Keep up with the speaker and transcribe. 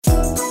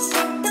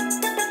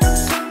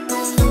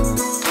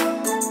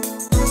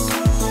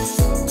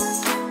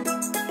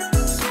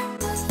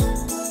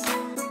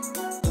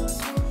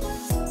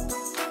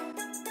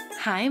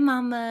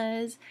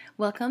mamas.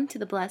 Welcome to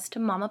the Blessed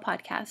Mama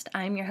podcast.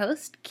 I'm your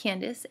host,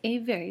 Candace, a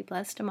very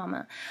blessed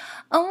mama.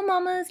 Oh,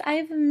 mamas,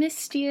 I've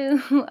missed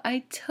you.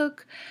 I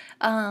took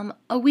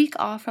a week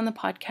off from the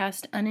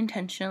podcast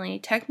unintentionally.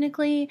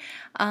 Technically,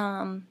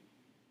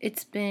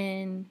 it's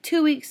been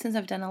 2 weeks since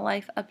I've done a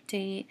life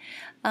update.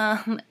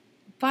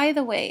 By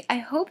the way, I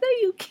hope that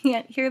you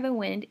can't hear the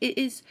wind. It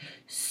is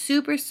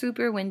super,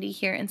 super windy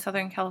here in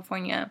Southern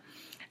California.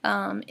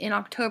 In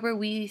October,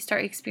 we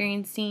start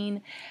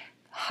experiencing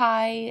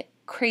high,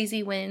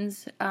 crazy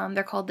winds.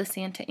 They're called the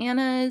Santa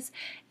Anas,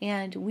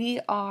 and we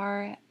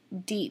are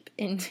deep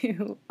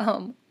into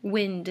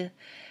wind,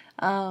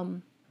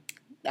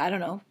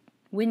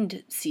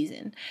 wind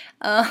season.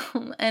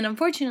 And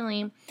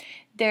unfortunately,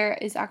 there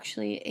is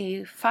actually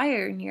a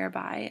fire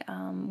nearby.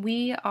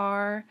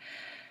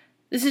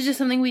 This is just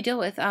something we deal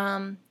with.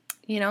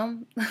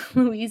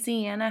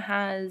 Louisiana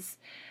has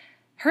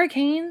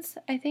hurricanes,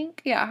 I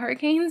think. Yeah,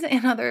 hurricanes,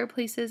 and other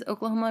places.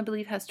 Oklahoma, I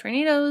believe, has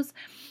tornadoes,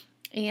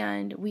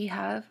 and we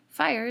have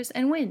fires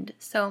and wind.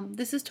 So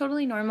this is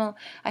totally normal.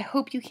 I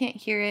hope you can't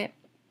hear it,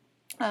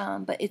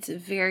 but it's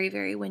very,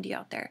 very windy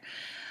out there.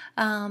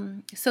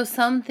 So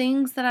some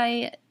things that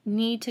I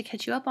need to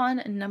catch you up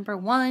on. Number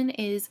one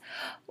is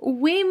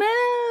we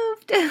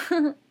moved.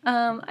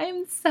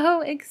 I'm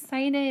so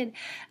excited.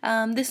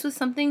 This was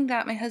something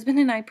that my husband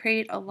and I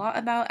prayed a lot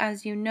about.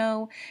 As you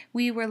know,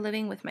 we were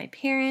living with my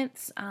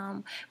parents.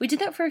 We did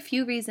that for a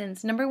few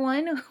reasons. Number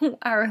one,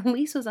 our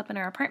lease was up in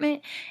our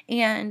apartment,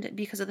 and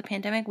because of the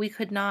pandemic, we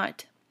could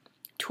not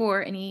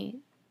tour any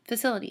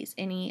facilities,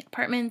 any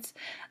apartments.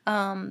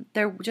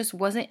 There just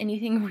wasn't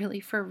anything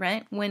really for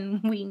rent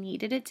when we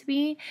needed it to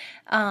be.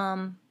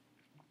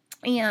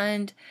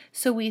 And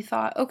so we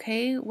thought,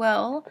 okay,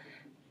 well,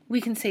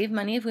 we can save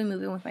money if we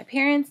move in with my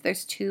parents.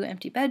 There's 2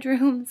 empty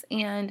bedrooms,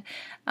 and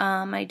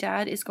my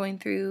dad is going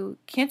through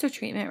cancer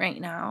treatment right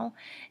now,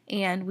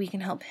 and we can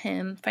help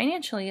him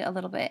financially a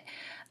little bit.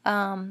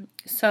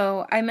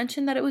 So I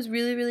mentioned that it was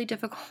really, really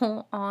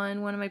difficult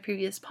on one of my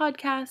previous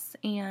podcasts,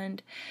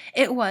 and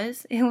it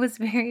was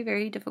very,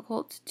 very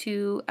difficult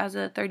to, as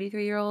a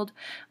 33-year-old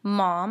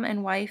mom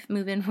and wife,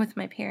 move in with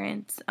my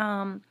parents.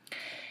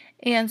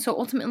 And so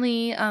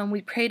ultimately,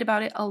 we prayed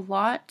about it a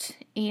lot,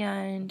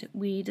 and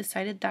we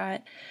decided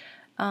that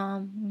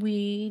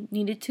we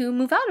needed to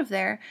move out of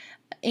there.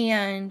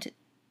 And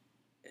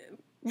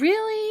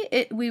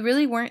really, we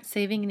really weren't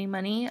saving any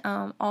money.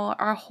 All of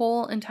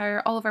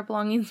our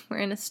belongings were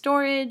in a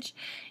storage.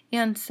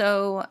 And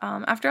so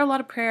after a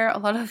lot of prayer, a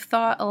lot of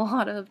thought, a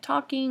lot of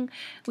talking,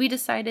 we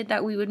decided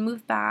that we would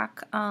move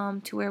back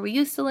to where we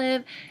used to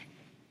live,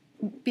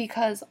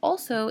 because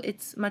also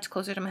it's much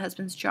closer to my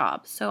husband's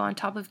job. So on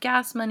top of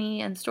gas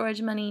money and storage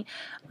money,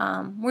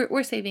 we're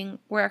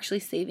actually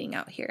saving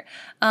out here.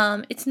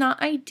 It's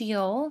not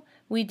ideal.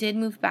 We did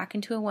move back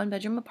into a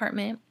 1-bedroom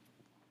apartment.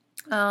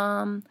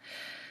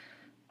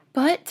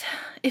 But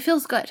it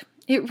feels good.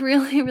 It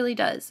really, really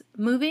does.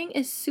 Moving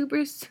is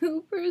super,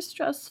 super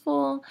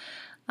stressful.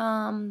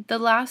 The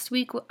last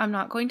week, I'm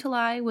not going to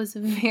lie, was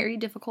very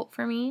difficult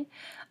for me.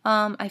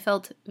 I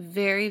felt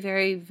very,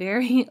 very,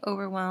 very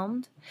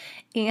overwhelmed,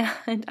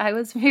 and I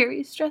was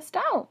very stressed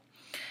out.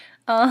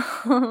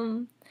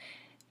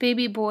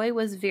 Baby boy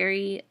was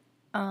very,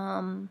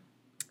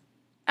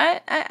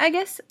 I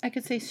guess I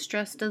could say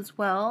stressed as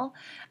well.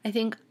 I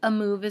think a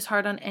move is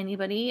hard on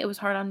anybody. It was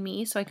hard on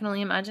me, so I can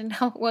only imagine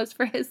how it was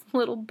for his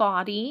little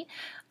body.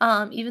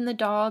 Even the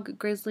dog,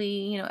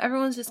 Grizzly,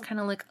 everyone's just kind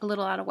of like a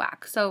little out of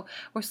whack. So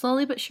we're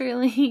slowly but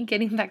surely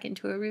getting back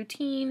into a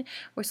routine.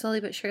 We're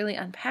slowly but surely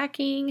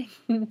unpacking,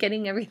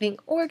 getting everything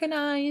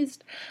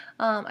organized.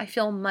 I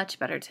feel much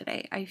better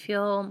today. I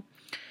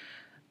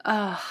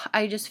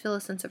just feel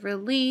a sense of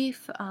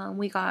relief.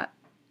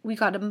 We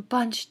got a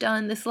bunch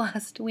done this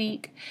last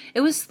week.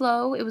 It was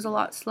slow. It was a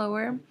lot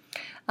slower.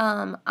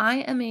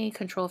 I am a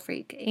control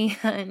freak,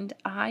 and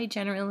I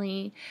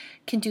generally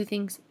can do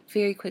things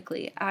very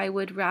quickly. I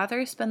would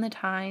rather spend the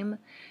time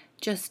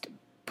just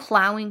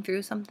plowing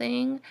through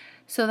something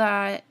so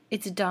that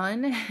it's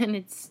done and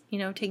it's,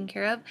 taken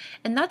care of.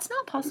 And that's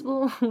not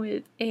possible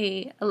with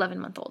a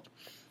 11-month-old.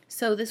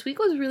 So this week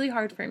was really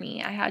hard for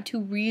me. I had to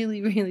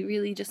really, really,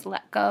 really just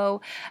let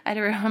go. I had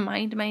to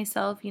remind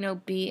myself,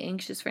 be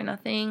anxious for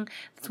nothing.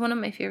 That's one of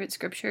my favorite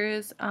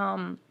scriptures.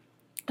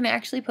 And I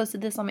actually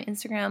posted this on my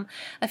Instagram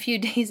a few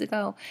days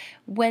ago.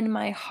 When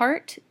my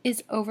heart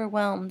is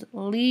overwhelmed,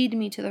 lead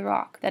me to the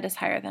rock that is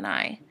higher than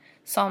I.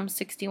 Psalm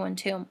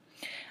 61:2.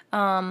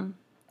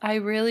 I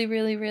really,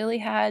 really,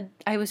 really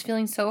I was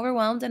feeling so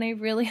overwhelmed, and I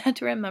really had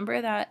to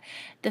remember that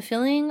the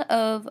feeling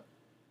of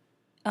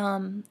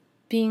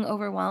being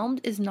overwhelmed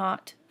is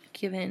not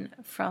given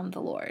from the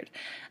Lord.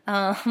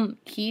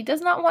 He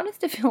does not want us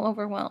to feel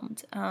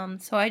overwhelmed.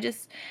 So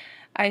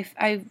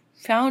I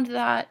found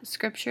that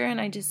scripture,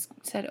 and I just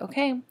said,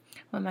 okay,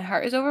 when my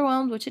heart is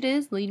overwhelmed, which it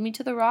is, lead me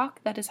to the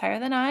rock that is higher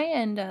than I.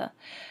 And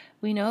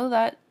we know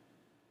that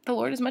the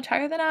Lord is much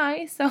higher than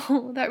I,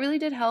 so that really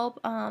did help.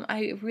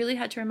 I really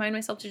had to remind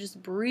myself to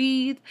just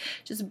breathe,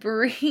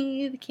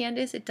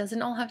 Candace. It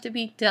doesn't all have to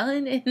be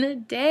done in a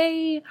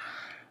day.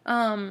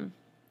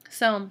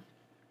 So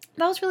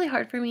that was really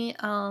hard for me.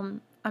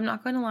 I'm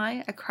not going to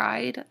lie, I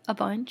cried a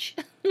bunch,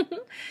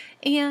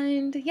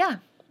 and yeah,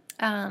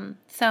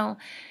 so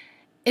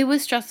it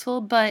was stressful,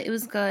 but it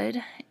was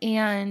good.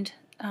 And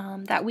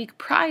that week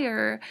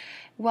prior,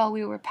 while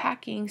we were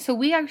packing, so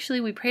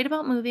we prayed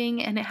about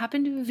moving, and it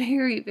happened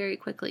very, very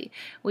quickly.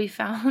 We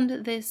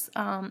found this,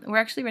 we're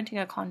actually renting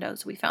a condo,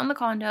 so we found the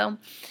condo,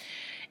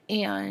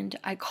 and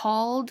I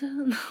called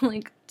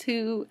like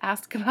to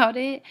ask about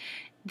it.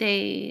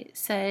 They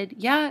said,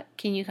 yeah,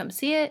 can you come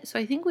see it? So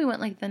I think we went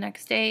like the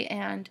next day,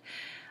 and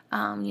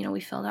we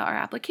filled out our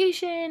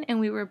application, and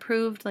we were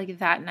approved like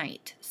that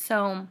night.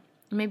 So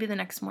maybe the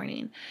next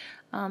morning.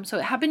 So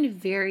it happened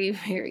very,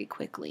 very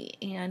quickly,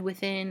 and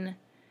within,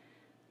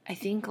 I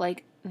think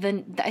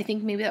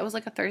maybe that was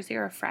like a Thursday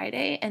or a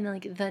Friday, and then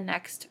like the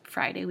next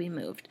Friday we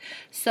moved.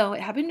 So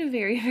it happened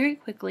very, very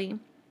quickly.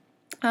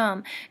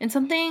 And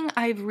something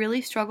I've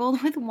really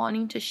struggled with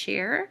wanting to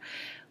share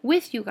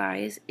with you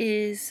guys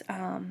is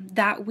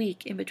that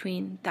week in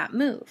between that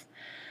move.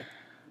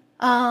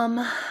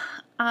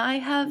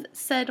 I have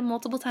said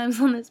multiple times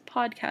on this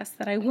podcast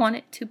that I want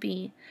it to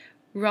be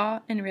raw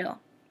and real.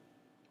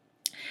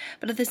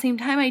 But at the same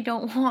time, I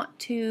don't want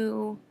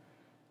to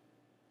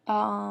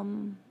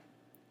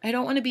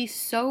be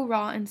so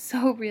raw and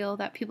so real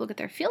that people get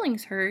their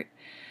feelings hurt,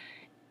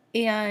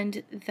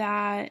 and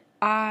that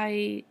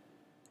I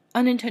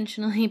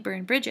unintentionally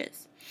burn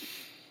bridges.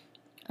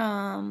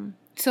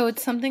 So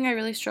it's something I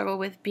really struggle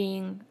with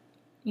being,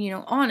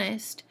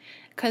 honest,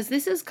 because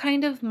this is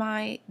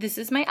my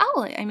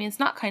outlet. I mean, it's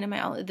not kind of my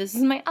outlet. This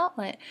is my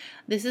outlet.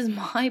 This is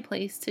my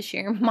place to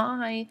share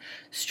my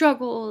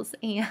struggles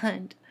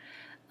and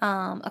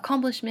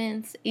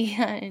accomplishments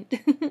and,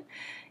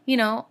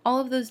 all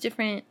of those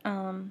different,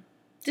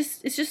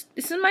 this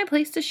is my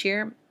place to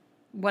share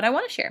what I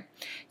want to share.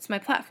 It's my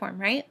platform,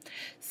 right?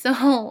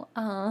 So,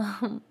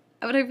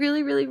 but I've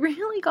really, really,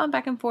 really gone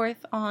back and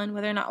forth on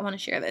whether or not I want to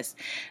share this.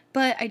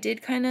 But I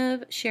did kind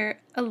of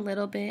share a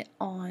little bit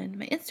on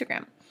my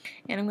Instagram.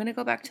 And I'm going to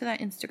go back to that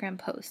Instagram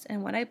post.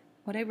 And what I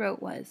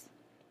wrote was,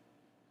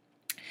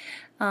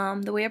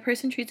 the way a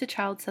person treats a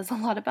child says a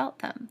lot about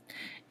them.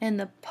 And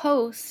the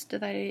post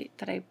that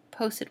I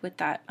posted with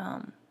that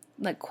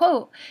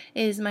quote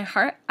is, my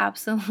heart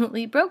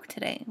absolutely broke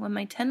today when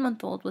my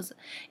 10-month-old was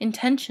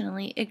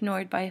intentionally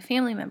ignored by a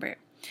family member.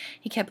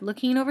 He kept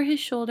looking over his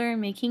shoulder and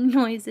making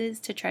noises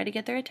to try to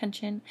get their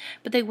attention,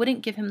 but they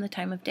wouldn't give him the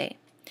time of day.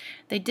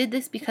 They did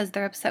this because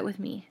they're upset with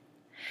me.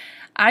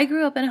 I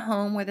grew up in a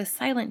home where the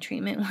silent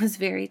treatment was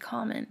very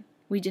common.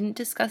 We didn't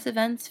discuss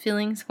events,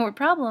 feelings, or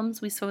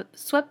problems. We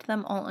swept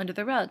them all under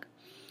the rug.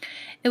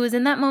 It was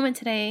in that moment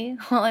today,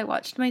 while I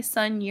watched my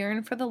son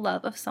yearn for the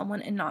love of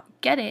someone and not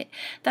get it,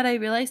 that I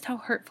realized how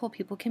hurtful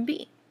people can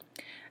be.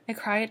 I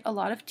cried a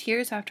lot of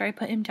tears after I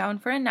put him down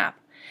for a nap.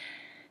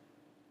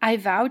 I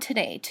vow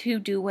today to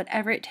do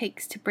whatever it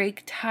takes to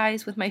break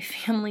ties with my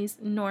family's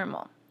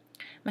normal.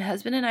 My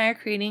husband and I are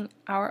creating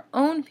our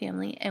own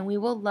family, and we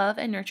will love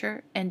and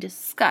nurture and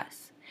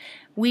discuss.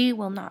 We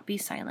will not be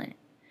silent.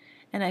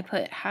 And I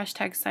put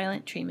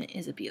 #silent treatment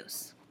is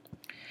abuse.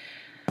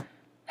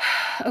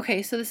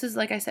 Okay, so this is,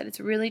 like I said,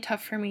 it's really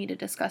tough for me to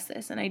discuss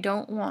this, and I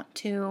don't want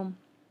to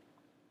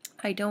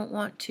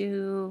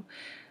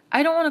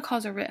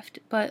cause a rift,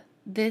 but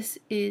this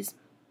is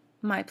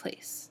my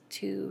place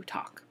to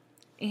talk.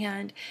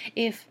 And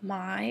if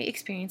my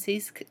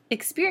experiences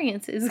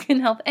can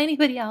help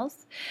anybody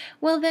else,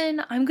 well,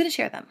 then I'm going to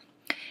share them.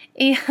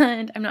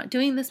 And I'm not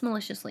doing this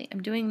maliciously.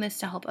 I'm doing this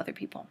to help other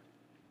people.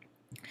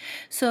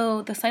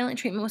 So the silent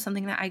treatment was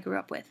something that I grew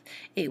up with.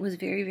 It was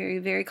very, very,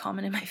 very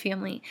common in my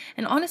family.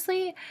 And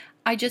honestly,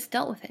 I just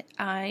dealt with it.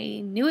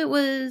 I knew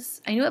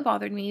it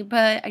bothered me,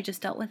 but I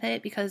just dealt with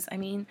it because,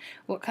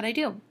 what could I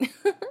do?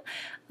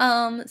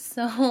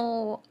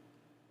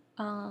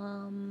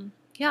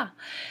 Yeah.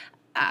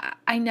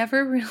 I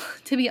never,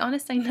 to be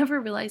honest, I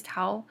never realized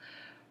how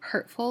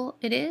hurtful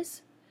it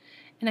is.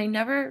 And I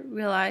never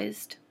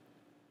realized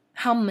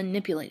how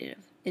manipulative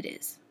it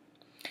is.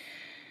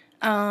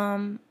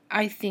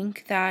 I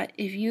think that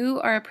if you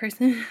are a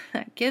person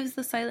that gives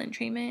the silent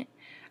treatment,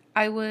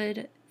 I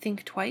would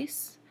think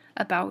twice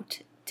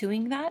about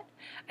doing that.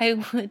 I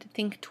would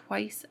think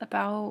twice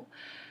about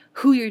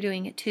who you're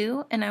doing it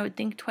to, and I would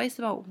think twice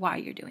about why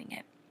you're doing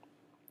it.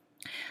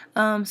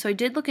 So I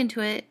did look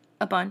into it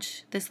a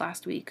bunch this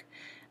last week,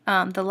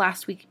 the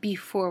last week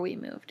before we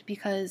moved,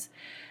 because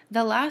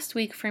the last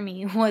week for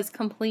me was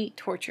complete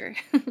torture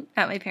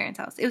at my parents'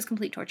 house. It was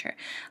complete torture.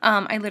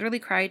 I literally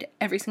cried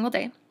every single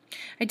day.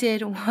 I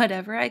did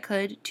whatever I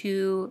could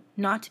to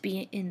not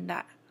be in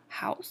that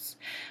house,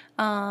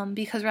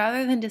 because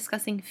rather than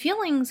discussing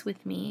feelings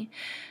with me,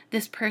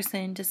 this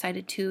person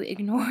decided to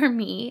ignore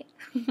me,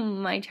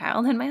 my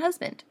child, and my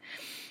husband.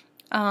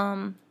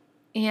 And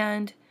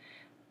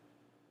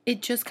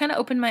it just kind of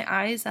opened my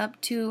eyes up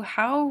to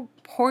how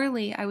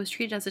poorly I was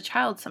treated as a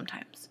child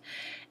sometimes.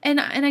 And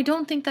I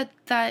don't think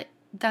that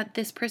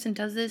this person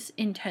does this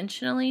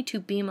intentionally to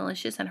be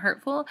malicious and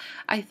hurtful.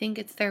 I think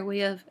it's their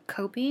way of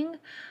coping.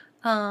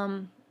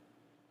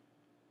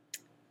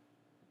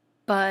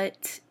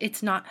 But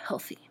it's not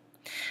healthy.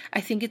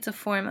 I think it's a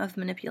form of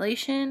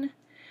manipulation.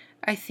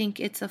 I think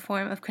it's a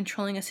form of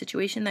controlling a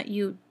situation that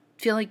you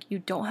feel like you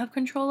don't have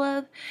control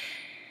of.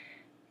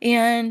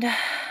 And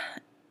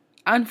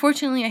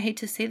unfortunately, I hate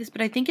to say this,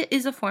 but I think it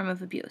is a form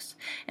of abuse.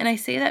 And I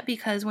say that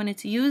because when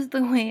it's used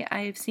the way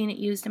I've seen it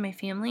used in my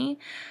family,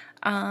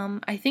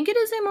 I think it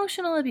is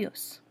emotional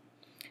abuse.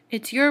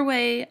 It's your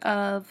way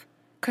of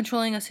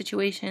controlling a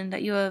situation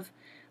that you have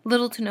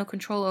little to no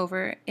control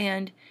over,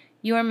 and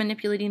you are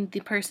manipulating the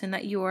person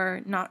that you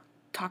are not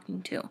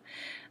talking to.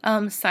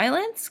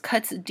 Silence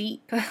cuts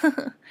deep.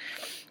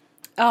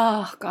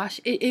 Oh gosh,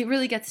 it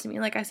really gets to me.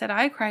 Like I said,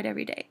 I cried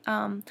every day.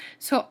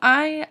 So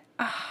I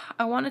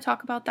want to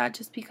talk about that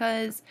just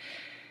because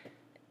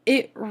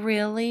it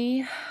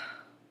really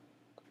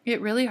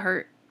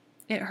hurt.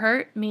 It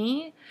hurt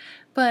me,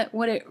 but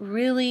the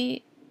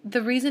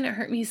reason it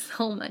hurt me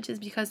so much is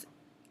because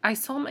I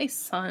saw my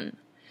son,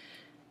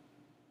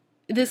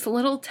 this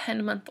little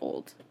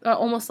 10-month-old,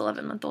 almost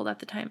 11-month-old at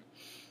the time,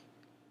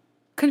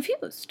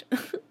 confused.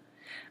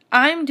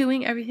 I'm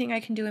doing everything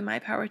I can do in my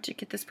power to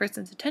get this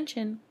person's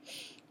attention,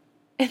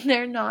 and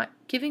they're not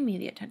giving me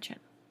the attention.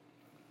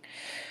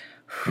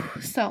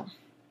 So,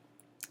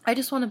 I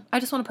just want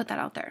to put that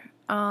out there.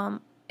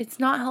 It's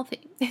not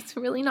healthy. It's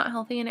really not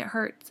healthy, and it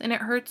hurts. And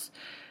it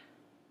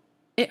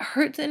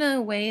hurts in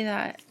a way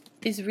that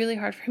is really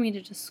hard for me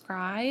to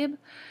describe.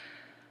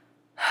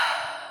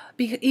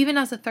 Because even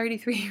as a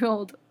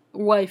 33-year-old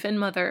wife and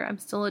mother, I'm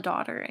still a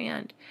daughter,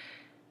 and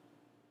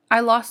I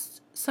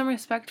lost some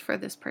respect for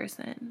this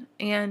person,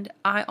 and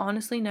I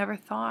honestly never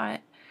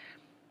thought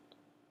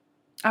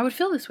I would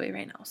feel this way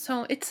right now.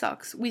 So it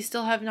sucks. We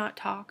still have not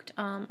talked.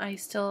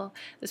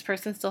 This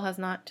person still has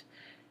not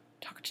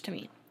talked to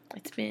me.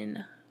 It's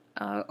been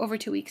over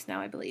 2 weeks now,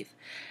 I believe.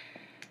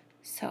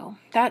 So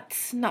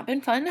that's not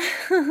been fun.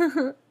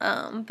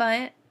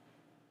 But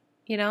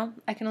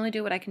I can only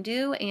do what I can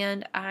do,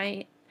 and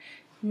I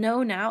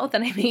know now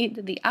that I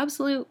made the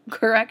absolute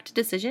correct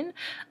decision,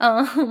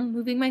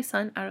 moving my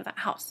son out of that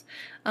house.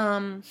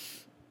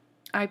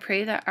 I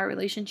pray that our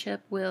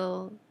relationship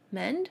will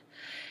mend,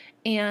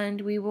 and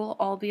we will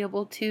all be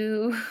able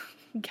to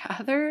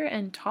gather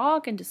and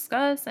talk and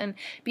discuss and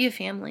be a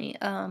family.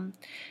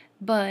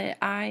 But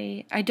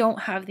I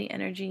don't have the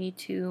energy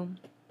to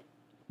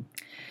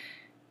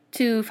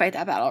fight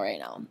that battle right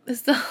now.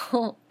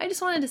 So I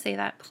just wanted to say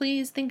that.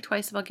 Please think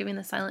twice about giving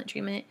the silent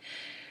treatment.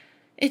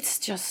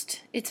 It's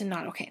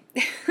not okay.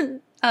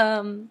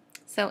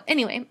 So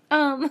anyway,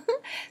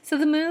 so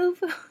the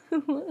move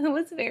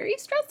was very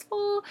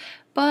stressful,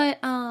 but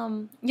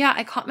yeah,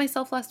 I caught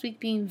myself last week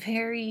being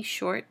very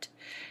short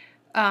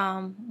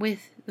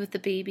with the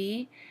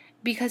baby,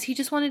 because he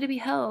just wanted to be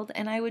held,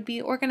 and I would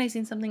be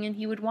organizing something and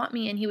he would want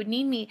me and he would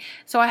need me.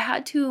 So I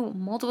had to,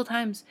 multiple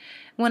times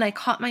when I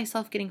caught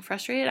myself getting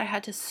frustrated, I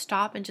had to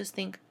stop and just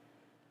think,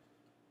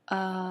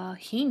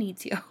 he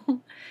needs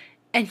you.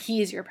 And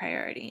he is your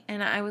priority.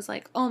 And I was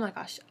like, oh my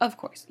gosh, of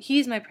course,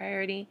 he's my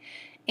priority.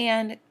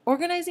 And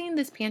organizing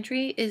this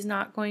pantry is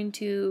not going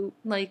to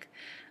make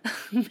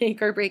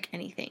or break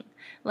anything.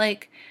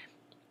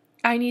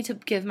 I need to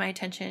give my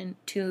attention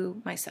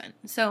to my son.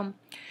 So,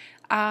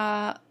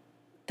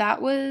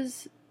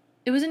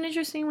 it was an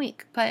interesting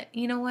week, but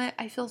you know what?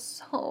 I feel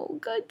so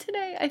good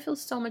today. I feel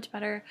so much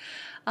better.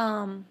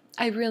 I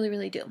really,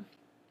 really do.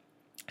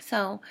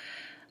 So,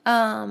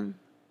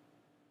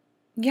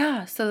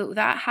 yeah, so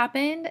that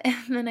happened, and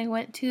then I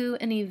went to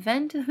an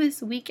event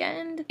this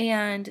weekend,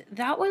 and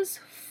that was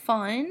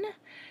fun.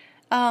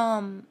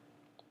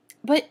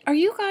 But are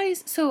you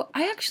guys, so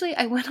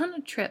I went on a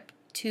trip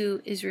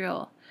to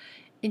Israel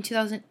in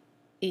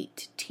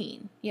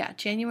 2018. Yeah,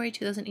 January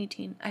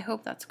 2018. I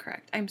hope that's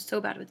correct. I'm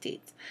so bad with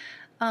dates.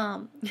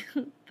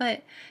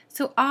 But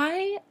so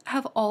I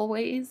have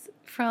always,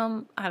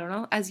 from, I don't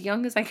know, as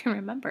young as I can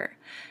remember,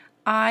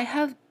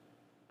 I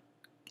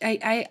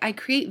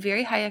create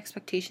very high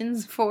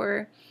expectations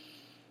for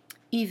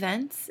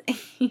events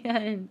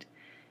and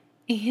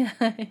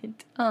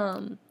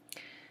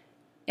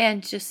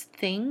just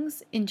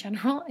things in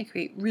general. I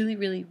create really,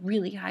 really,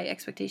 really high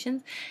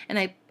expectations,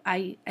 and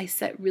I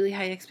set really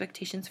high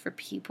expectations for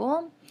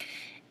people.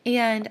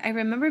 And I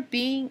remember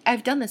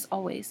I've done this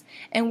always.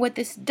 And what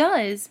this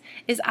does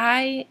is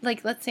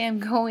let's say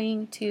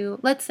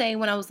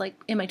when I was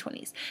in my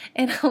 20s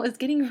and I was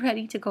getting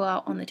ready to go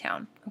out on the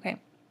town. Okay.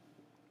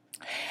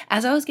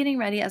 As I was getting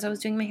ready, as I was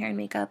doing my hair and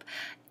makeup,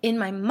 in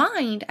my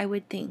mind, I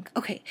would think,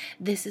 okay,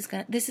 this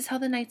is how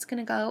the night's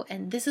gonna go,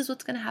 and this is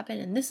what's gonna happen,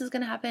 and this is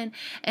gonna happen,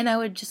 and I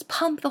would just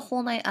pump the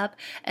whole night up,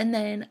 and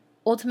then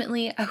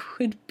ultimately I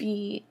would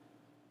be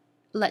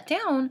let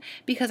down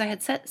because I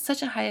had set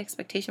such a high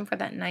expectation for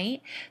that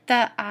night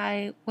that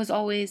I was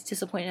always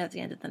disappointed at the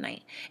end of the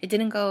night. It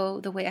didn't go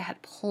the way I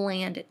had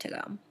planned it to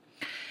go.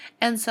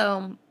 And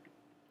so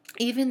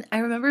even I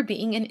remember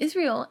being in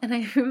Israel, and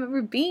I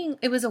remember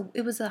it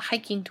was a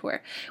hiking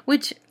tour,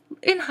 which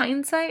in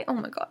hindsight, oh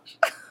my gosh.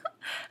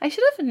 I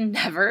should have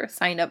never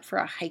signed up for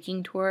a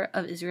hiking tour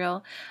of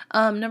Israel.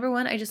 Number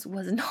one, I just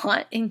was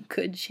not in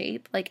good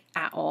shape, like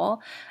at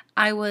all.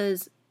 I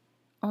was,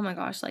 oh my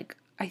gosh, like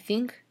I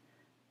think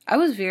I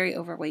was very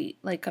overweight,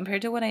 like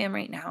compared to what I am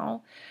right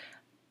now.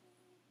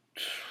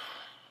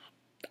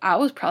 I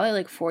was probably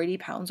like 40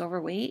 pounds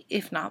overweight,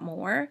 if not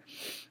more.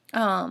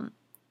 Um,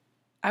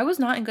 I was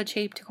not in good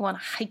shape to go on a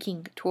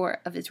hiking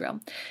tour of Israel.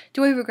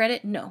 Do I regret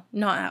it? No,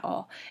 not at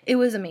all. It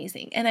was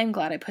amazing, and I'm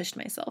glad I pushed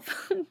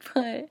myself.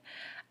 But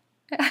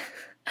I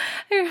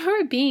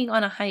remember being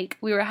on a hike.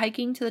 We were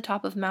hiking to the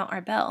top of Mount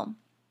Arbel,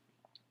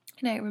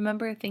 and I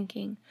remember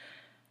thinking,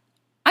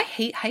 I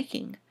hate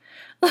hiking.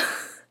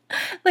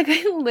 Like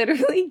I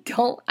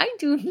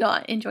do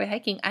not enjoy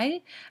hiking.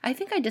 I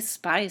think I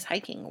despise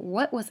hiking.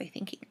 What was I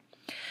thinking?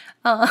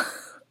 Uh,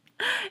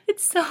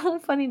 it's so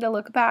funny to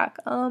look back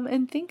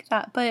and think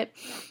that, but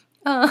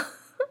uh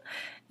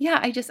yeah,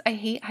 I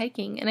hate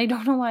hiking, and I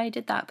don't know why I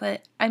did that,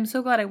 but I'm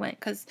so glad I went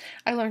because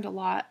I learned a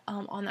lot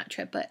on that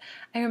trip. But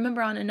I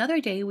remember on another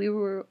day we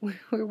were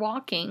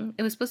walking.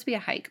 It was supposed to be a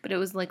hike, but it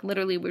was like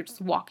literally we were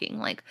just walking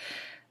like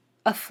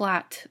a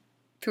flat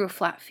through a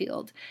flat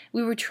field.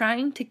 We were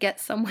trying to get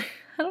somewhere.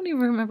 I don't even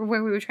remember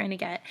where we were trying to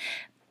get.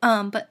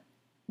 But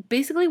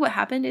basically what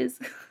happened is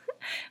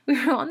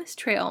we were on this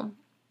trail,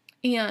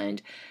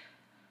 and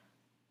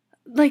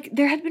like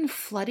there had been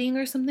flooding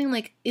or something.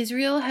 Like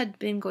Israel had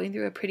been going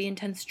through a pretty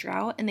intense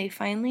drought, and they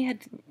finally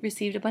had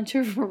received a bunch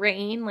of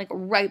rain like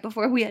right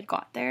before we had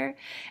got there.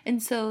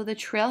 And so the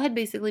trail had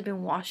basically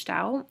been washed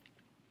out,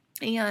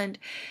 and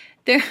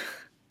there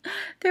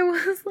there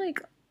was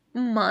like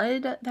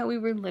mud that we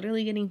were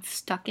literally getting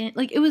stuck in.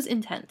 Like it was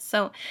intense.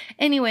 So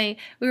anyway,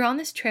 we were on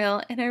this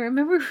trail, and I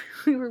remember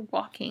we were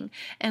walking,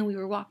 and we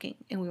were walking,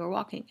 and we were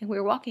walking, and we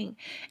were walking.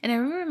 And I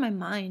remember in my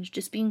mind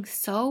just being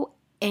so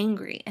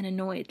angry and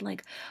annoyed.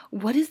 Like,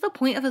 what is the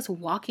point of us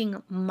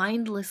walking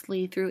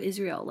mindlessly through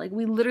Israel? Like,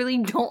 we literally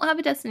don't have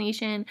a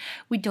destination.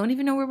 We don't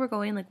even know where we're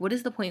going. Like, what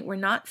is the point? We're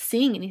not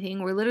seeing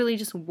anything. We're literally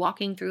just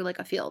walking through like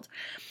a field.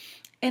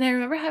 And I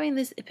remember having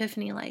this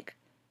epiphany, like,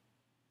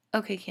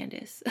 okay,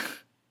 Candace,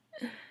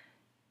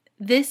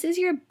 this is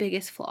your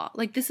biggest flaw.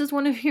 Like, this is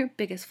one of your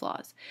biggest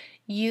flaws.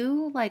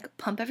 You, like,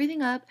 pump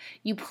everything up.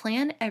 You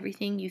plan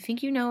everything. You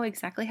think you know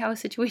exactly how a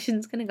situation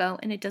is going to go,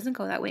 and it doesn't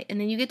go that way.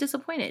 And then you get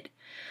disappointed.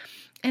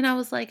 And I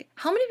was like,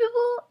 how many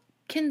people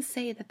can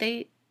say that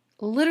they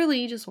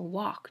literally just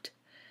walked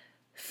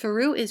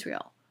through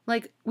Israel?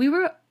 Like, we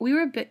were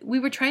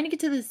trying to get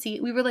to the sea.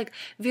 We were, like,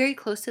 very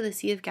close to the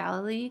Sea of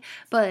Galilee.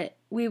 But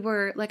we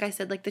were, like I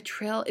said, like, the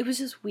trail, it was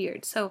just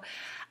weird. So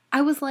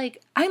I was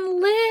like,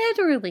 I'm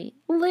literally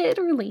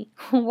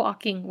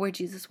walking where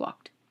Jesus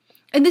walked.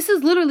 And this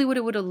is literally what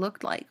it would have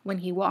looked like when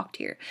he walked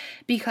here,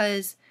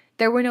 because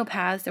there were no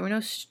paths, there were no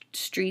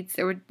streets,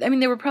 there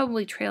were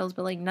probably trails,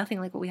 but like nothing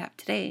like what we have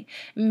today.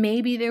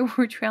 Maybe there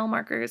were trail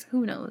markers,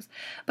 who knows.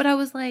 But I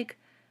was like,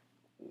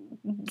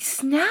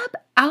 snap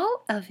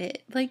out of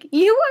it. Like,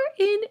 you are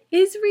in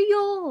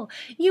Israel.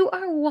 You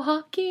are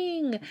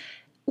walking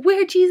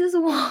where Jesus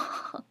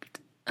walked.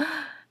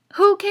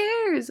 Who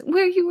cares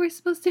where you were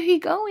supposed to be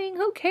going?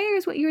 Who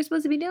cares what you were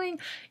supposed to be doing?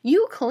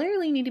 You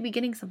clearly need to be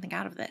getting something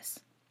out of this.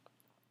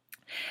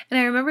 And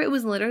I remember it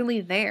was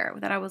literally there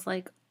that I was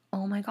like,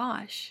 oh my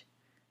gosh,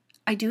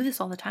 I do this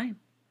all the time.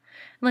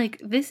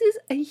 Like, this is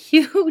a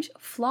huge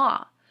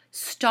flaw.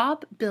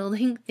 Stop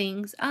building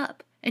things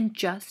up and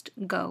just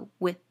go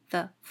with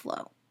the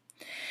flow.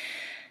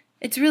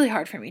 It's really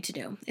hard for me to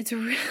do. It's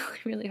really,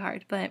 really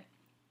hard. But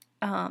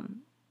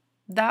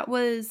that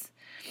was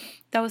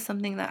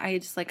something that I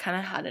just like kind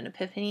of had an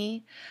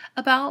epiphany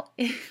about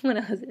when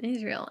I was in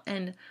Israel.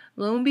 And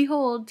lo and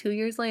behold, 2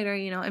 years later,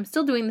 I'm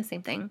still doing the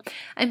same thing.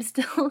 I'm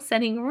still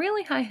setting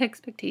really high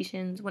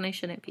expectations when I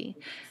shouldn't be.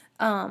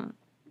 And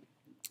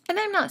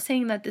I'm not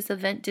saying that this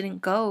event didn't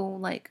go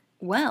like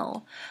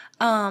well.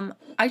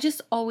 I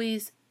just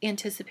always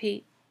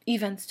anticipate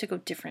events to go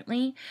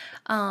differently.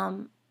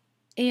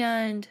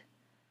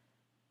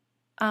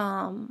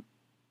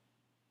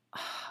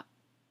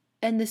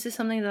 And this is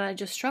something that I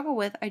just struggle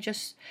with. I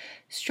just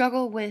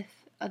struggle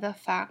with the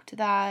fact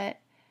that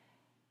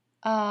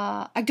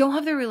I don't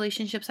have the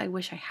relationships I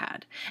wish I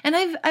had. And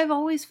I've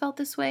always felt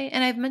this way,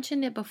 and I've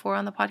mentioned it before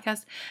on the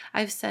podcast.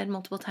 I've said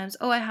multiple times,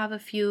 I have a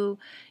few,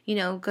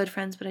 good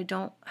friends, but I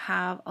don't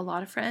have a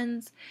lot of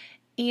friends.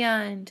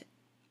 And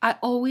I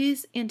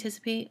always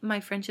anticipate my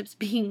friendships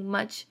being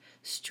much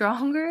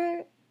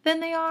stronger than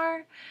they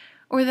are,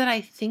 or that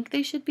I think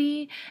they should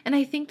be. And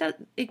I think that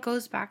it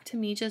goes back to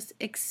me just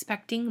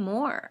expecting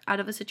more out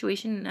of a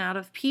situation and out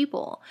of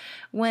people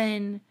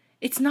when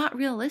it's not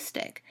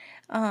realistic.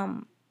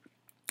 And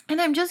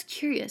I'm just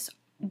curious,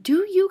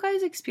 do you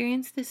guys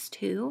experience this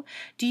too?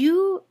 Do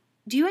you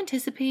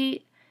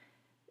anticipate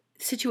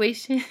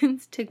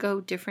situations to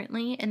go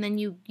differently, and then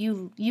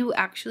you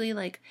actually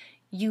like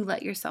you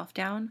let yourself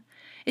down?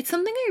 It's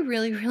something I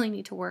really, really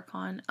need to work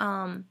on.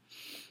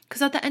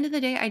 Because at the end of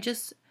the day,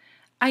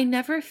 I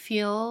never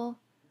feel,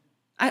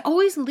 I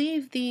always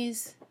leave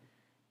these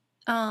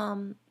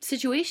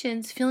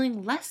situations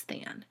feeling less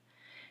than.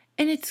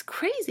 And it's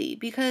crazy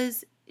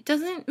because it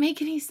doesn't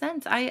make any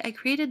sense. I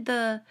created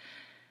the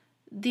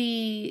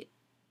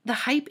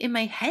hype in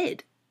my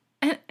head.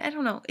 And I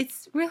don't know.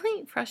 It's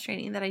really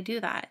frustrating that I do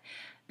that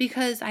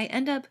because I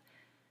end up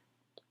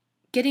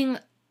getting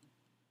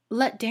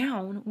let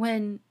down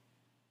when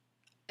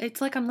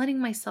it's like I'm letting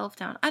myself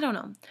down. I don't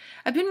know.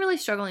 I've been really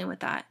struggling with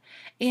that.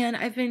 And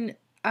I've been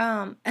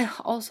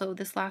also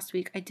this last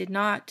week I did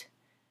not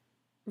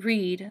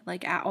read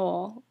like at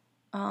all.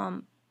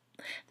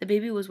 The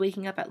baby was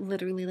waking up at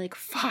literally like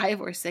 5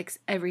 or 6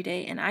 every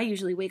day, and I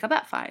usually wake up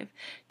at 5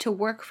 to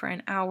work for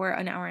an hour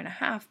and a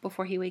half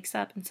before he wakes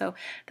up. And so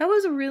that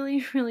was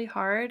really, really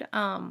hard.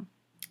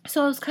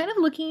 So I was kind of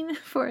looking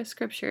for a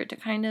scripture to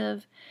kind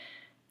of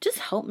just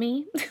help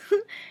me.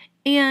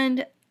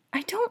 And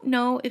I don't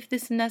know if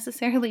this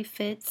necessarily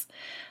fits,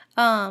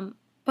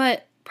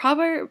 but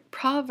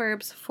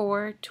Proverbs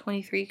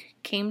 4:23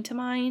 came to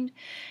mind.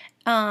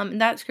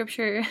 That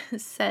scripture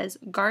says,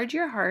 guard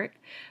your heart,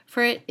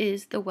 for it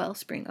is the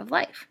wellspring of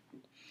life.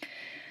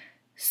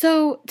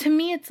 So to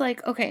me, it's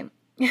like, okay,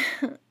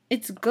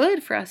 it's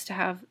good for us to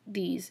have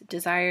these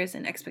desires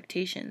and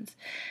expectations,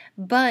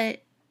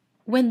 but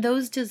when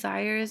those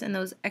desires and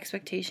those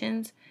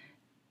expectations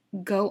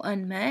go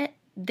unmet,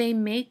 they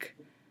make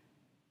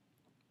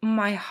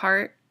my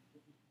heart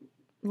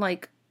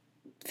like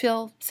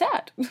feel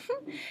sad.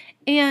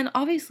 And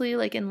obviously,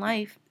 like in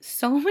life,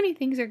 so many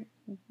things are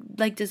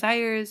like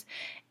desires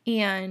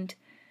and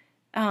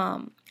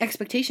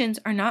expectations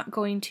are not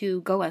going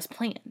to go as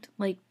planned.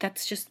 Like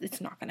that's just,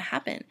 it's not going to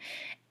happen.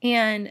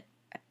 And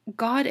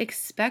God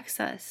expects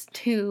us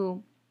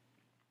to,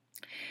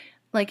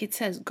 like it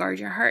says, guard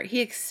your heart.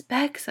 He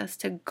expects us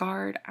to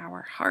guard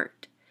our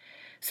heart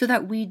so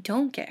that we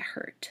don't get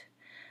hurt.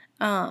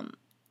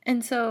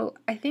 And so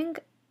I think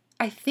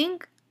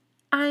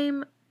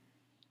I'm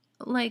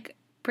like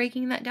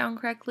breaking that down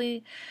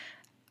correctly.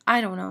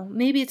 I don't know.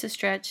 Maybe it's a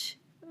stretch,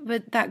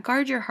 but that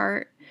guard your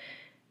heart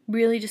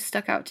really just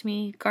stuck out to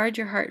me. Guard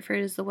your heart, for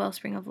it is the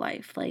wellspring of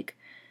life. Like,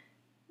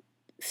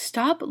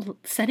 stop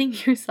setting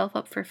yourself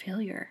up for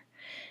failure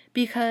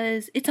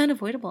because it's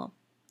unavoidable.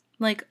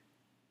 Like,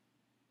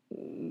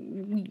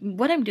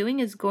 what I'm doing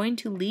is going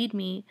to lead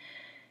me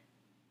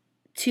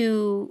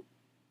to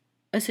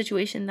a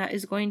situation that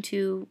is going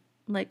to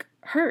like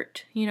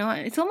hurt, you know?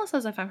 It's almost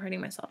as if I'm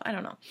hurting myself. I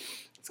don't know.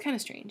 It's kind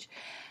of strange.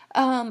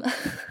 I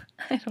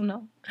don't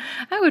know.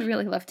 I would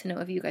really love to know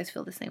if you guys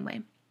feel the same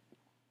way.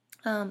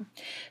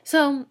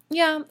 So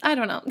yeah, I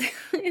don't know.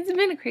 It's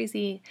been a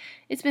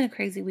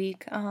crazy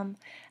week.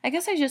 I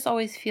guess I just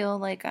always feel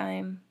like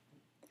I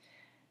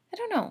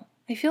don't know.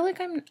 I feel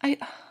like I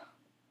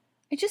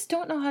just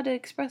don't know how to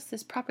express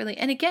this properly.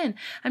 And again,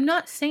 I'm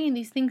not saying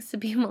these things to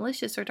be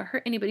malicious or to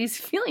hurt anybody's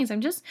feelings.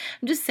 I'm just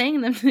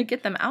saying them to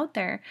get them out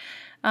there.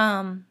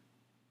 I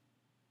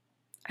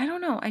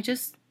don't know. I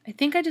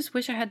think I just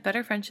wish I had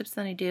better friendships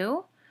than I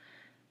do.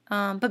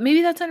 But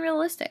maybe that's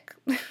unrealistic.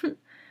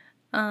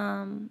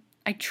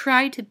 I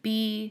try to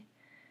be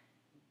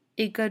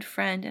a good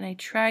friend, and I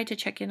try to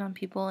check in on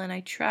people, and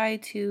I try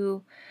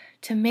to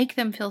make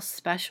them feel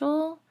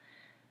special.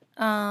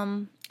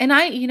 And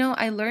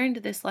I learned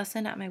this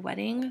lesson at my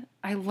wedding.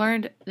 I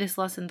learned this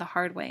lesson the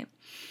hard way.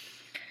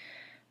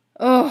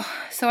 Oh,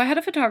 so I had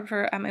a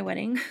photographer at my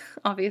wedding,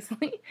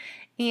 obviously,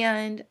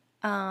 and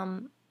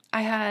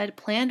I had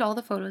planned all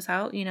the photos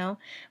out,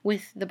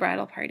 with the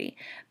bridal party.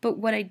 But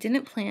what I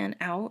didn't plan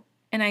out,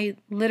 and I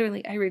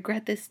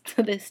regret this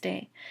to this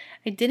day,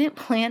 I didn't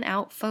plan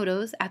out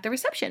photos at the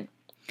reception.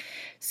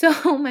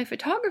 So my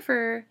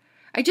photographer,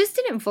 I just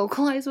didn't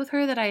vocalize with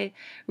her that I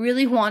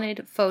really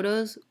wanted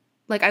photos.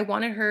 Like I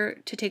wanted her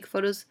to take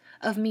photos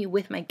of me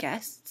with my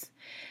guests.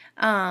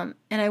 And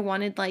I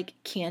wanted like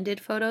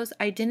candid photos.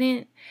 I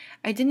didn't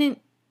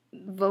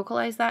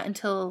vocalize that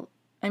until,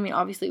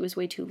 obviously it was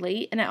way too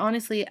late. And I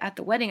honestly, at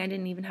the wedding, I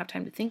didn't even have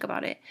time to think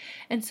about it.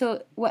 And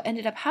so what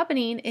ended up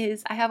happening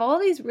is I have all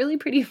these really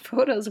pretty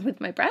photos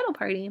with my bridal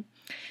party.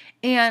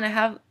 And I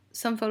have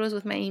some photos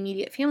with my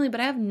immediate family,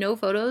 but I have no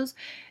photos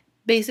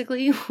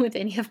basically with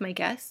any of my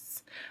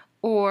guests.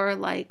 Or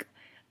like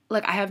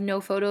I have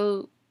no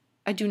photo.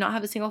 I do not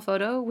have a single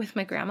photo with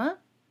my grandma,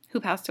 who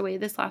passed away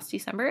this last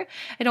December.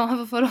 I don't have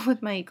a photo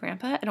with my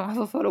grandpa. I don't have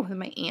a photo with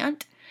my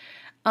aunt,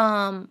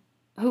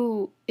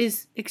 who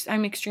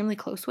I'm extremely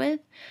close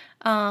with.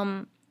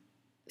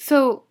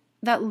 So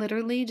that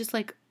literally just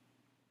like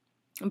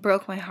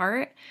broke my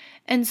heart.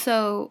 And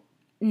so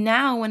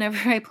now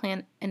whenever I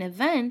plan an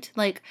event,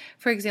 like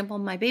for example,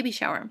 my baby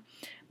shower,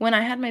 when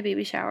I had my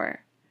baby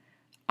shower,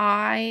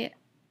 I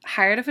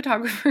hired a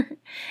photographer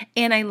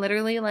and I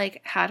literally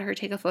like had her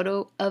take a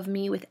photo of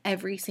me with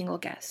every single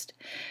guest.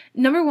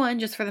 Number one,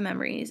 just for the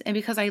memories, and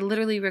because I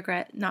literally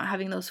regret not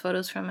having those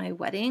photos from my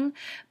wedding,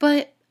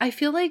 but I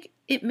feel like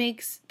it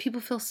makes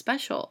people feel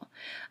special.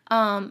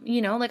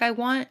 Like I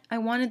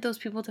wanted those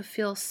people to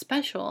feel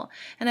special,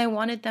 and I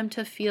wanted them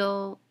to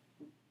feel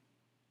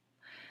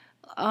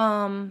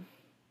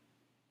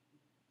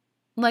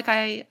like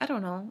I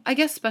don't know. I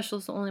guess special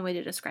is the only way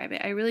to describe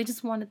it. I really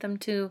just wanted them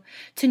to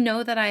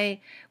know that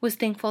I was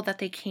thankful that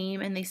they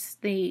came and they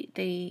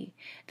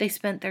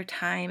spent their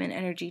time and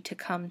energy to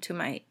come to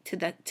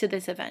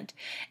this event.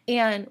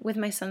 And with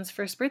my son's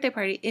first birthday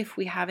party, if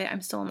we have it,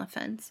 I'm still on the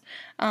fence.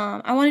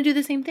 I want to do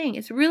the same thing.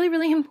 It's really,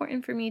 really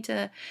important for me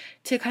to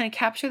kind of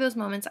capture those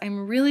moments.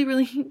 I'm really,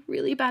 really,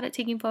 really bad at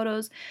taking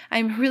photos.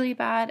 I'm really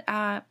bad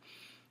at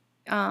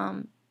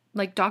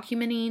like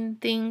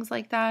documenting things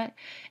like that.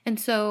 And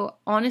so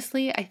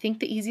honestly, I think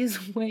the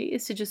easiest way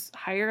is to just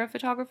hire a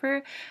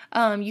photographer.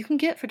 You can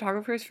get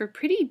photographers for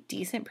pretty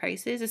decent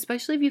prices,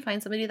 especially if you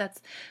find somebody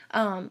that's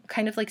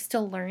kind of like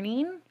still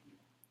learning.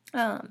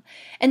 And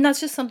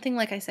that's just something,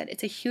 like I said,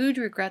 it's a huge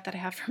regret that I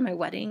have for my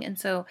wedding. And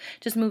so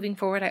just moving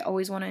forward, I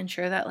always want to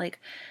ensure that like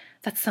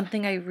that's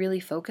something I really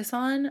focus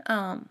on.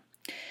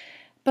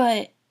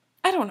 But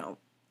I don't know.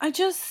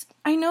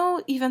 I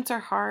know events are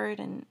hard,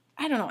 and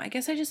I don't know. I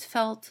guess I just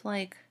felt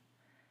like,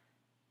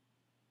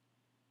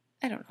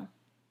 I don't know.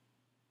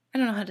 I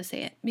don't know how to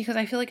say it because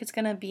I feel like it's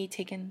going to be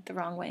taken the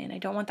wrong way and I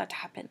don't want that to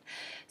happen.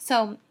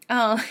 So,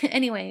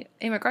 anyway,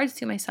 in regards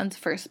to my son's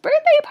first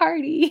birthday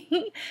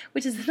party,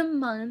 which is in a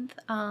month,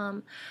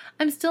 I'm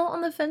still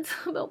on the fence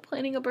about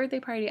planning a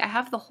birthday party. I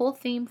have the whole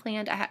theme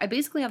planned. I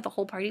basically have the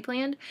whole party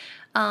planned.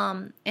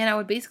 And I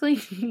would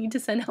basically need to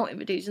send out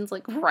invitations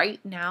like right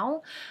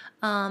now.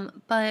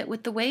 But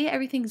with the way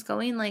everything's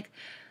going, like,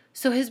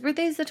 so his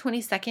birthday is the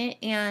 22nd,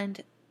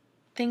 and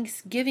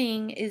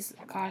Thanksgiving is,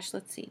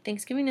 let's see.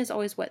 Thanksgiving is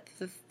always what,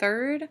 the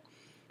third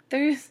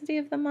Thursday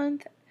of the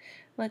month?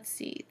 Let's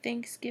see.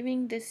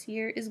 Thanksgiving this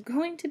year is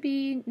going to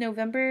be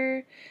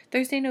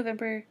Thursday,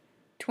 November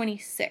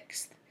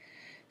 26th.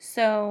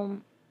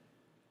 So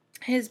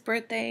his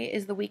birthday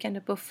is the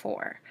weekend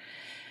before.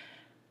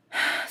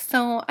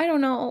 So I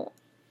don't know.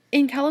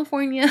 In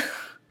California,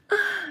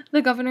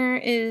 the governor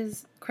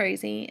is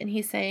crazy, and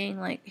he's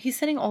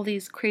setting all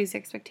these crazy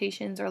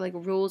expectations or like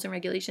rules and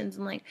regulations,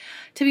 and like,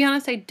 to be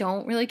honest, I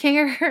don't really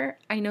care.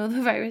 I know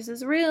the virus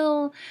is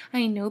real.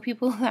 I know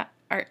people that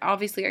are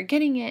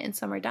getting it and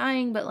some are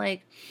dying, but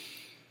like,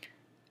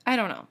 I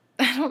don't know.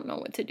 I don't know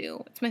what to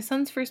do. It's my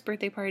son's first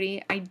birthday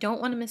party. I don't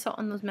want to miss out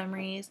on those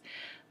memories.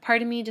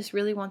 Part of me just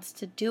really wants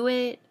to do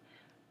it.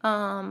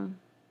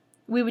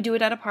 We would do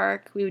it at a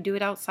park. We would do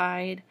it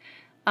outside.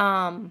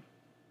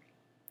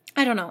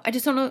 I don't know. I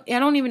just don't know. I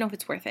don't even know if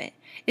it's worth it.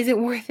 Is it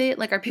worth it?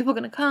 Like, are people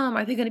going to come?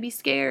 Are they going to be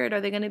scared?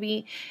 Are they going to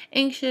be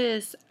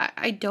anxious?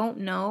 I don't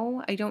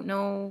know. I don't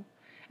know.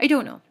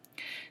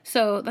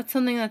 So that's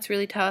something that's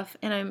really tough.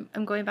 And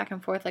I'm going back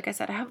and forth. Like I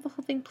said, I have the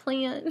whole thing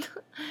planned.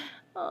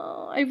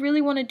 Oh, I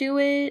really want to do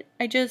it.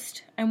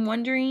 I'm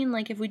wondering,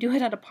 like, if we do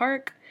it at a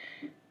park,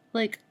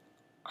 like,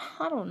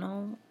 I don't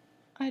know.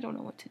 I don't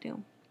know what to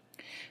do.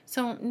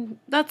 So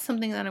that's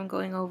something that I'm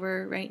going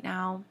over right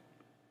now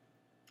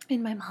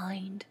in my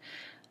mind,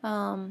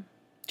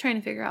 trying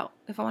to figure out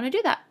if I want to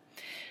do that.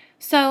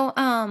 So,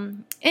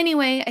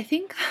 anyway, I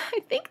think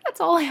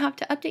that's all I have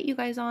to update you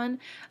guys on.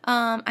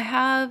 I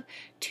have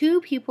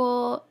 2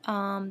 people,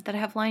 that I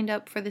have lined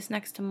up for this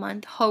next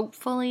month.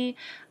 Hopefully,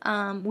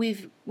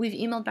 we've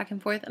emailed back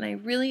and forth, and I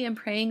really am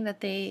praying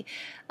that they,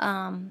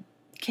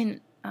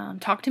 can,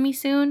 talk to me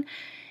soon,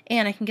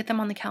 and I can get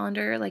them on the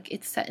calendar. Like,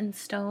 it's set in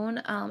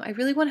stone. I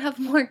really want to have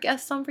more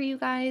guests on for you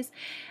guys.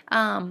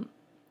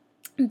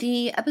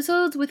 The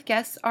episodes with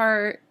guests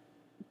are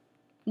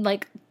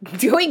like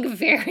doing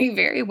very,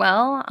 very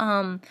well.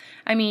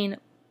 I mean,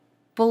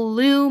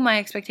 blew my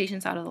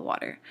expectations out of the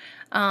water.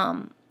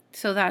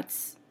 So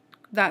that's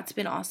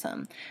been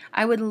awesome.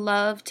 I would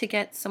love to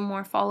get some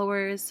more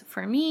followers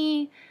for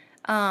me,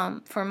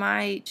 for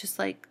my, just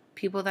like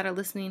people that are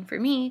listening for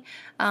me.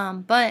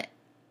 But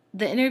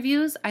the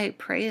interviews, I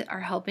pray,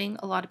 are helping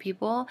a lot of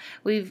people.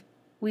 We've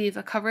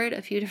covered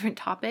a few different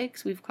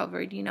topics. We've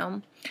covered,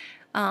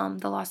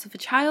 the loss of a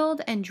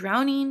child and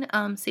drowning,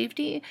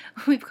 safety.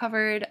 We've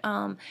covered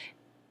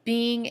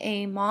being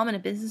a mom and a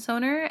business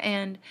owner,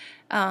 and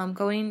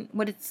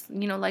what it's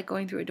like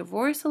going through a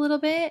divorce a little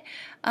bit.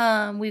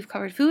 We've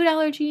covered food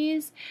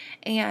allergies,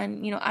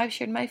 and I've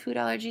shared my food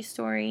allergy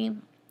story.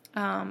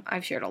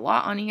 I've shared a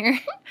lot on here.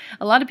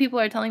 A lot of people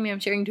are telling me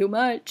I'm sharing too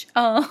much.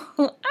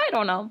 I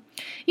don't know.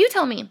 You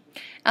tell me.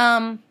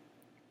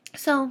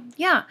 So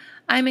yeah,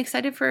 I'm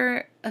excited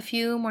for a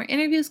few more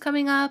interviews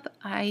coming up.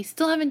 I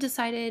still haven't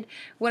decided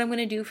what I'm going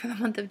to do for the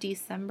month of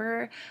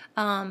December.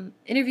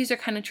 Interviews are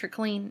kind of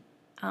trickling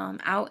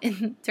out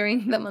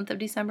during the month of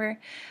December,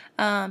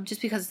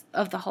 just because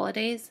of the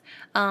holidays.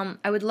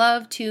 I would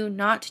love to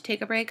not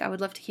take a break. I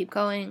would love to keep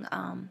going.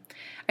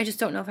 I just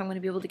don't know if I'm going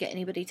to be able to get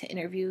anybody to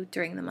interview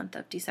during the month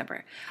of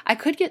December. I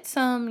could get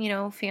some,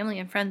 family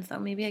and friends though.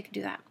 Maybe I could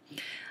do that.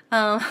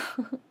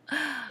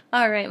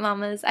 All right,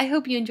 mamas, I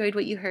hope you enjoyed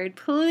what you heard.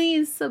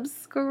 Please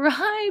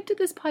subscribe to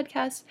this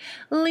podcast.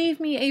 Leave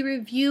me a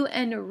review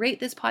and rate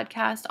this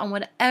podcast on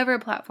whatever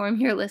platform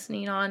you're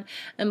listening on.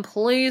 And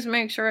please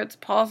make sure it's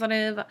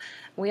positive.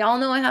 We all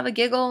know I have a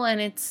giggle,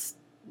 and it's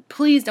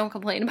please don't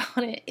complain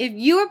about it. If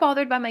you are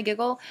bothered by my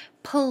giggle,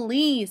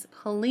 please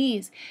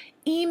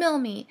email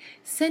me.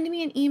 Send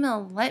me an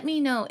email. Let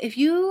me know. If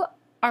you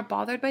are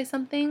bothered by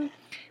something,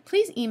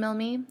 please email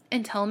me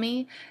and tell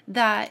me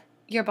that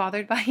you're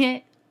bothered by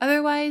it.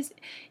 Otherwise,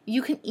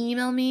 you can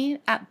email me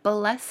at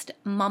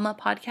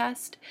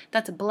blessedmamapodcast.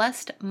 That's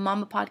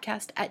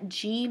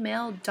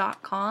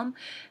blessedmamapodcast@gmail.com.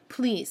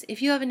 Please,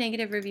 if you have a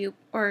negative review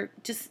or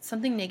just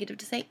something negative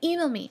to say,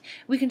 email me.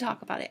 We can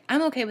talk about it.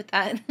 I'm okay with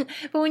that.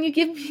 But when you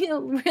give me a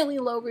really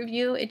low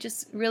review, it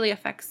just really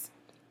affects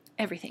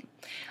everything.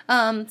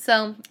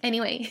 So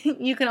anyway,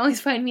 you can always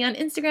find me on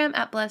Instagram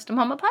at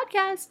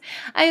blessedmamapodcast.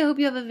 I hope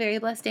you have a very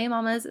blessed day,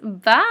 mamas.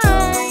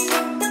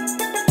 Bye!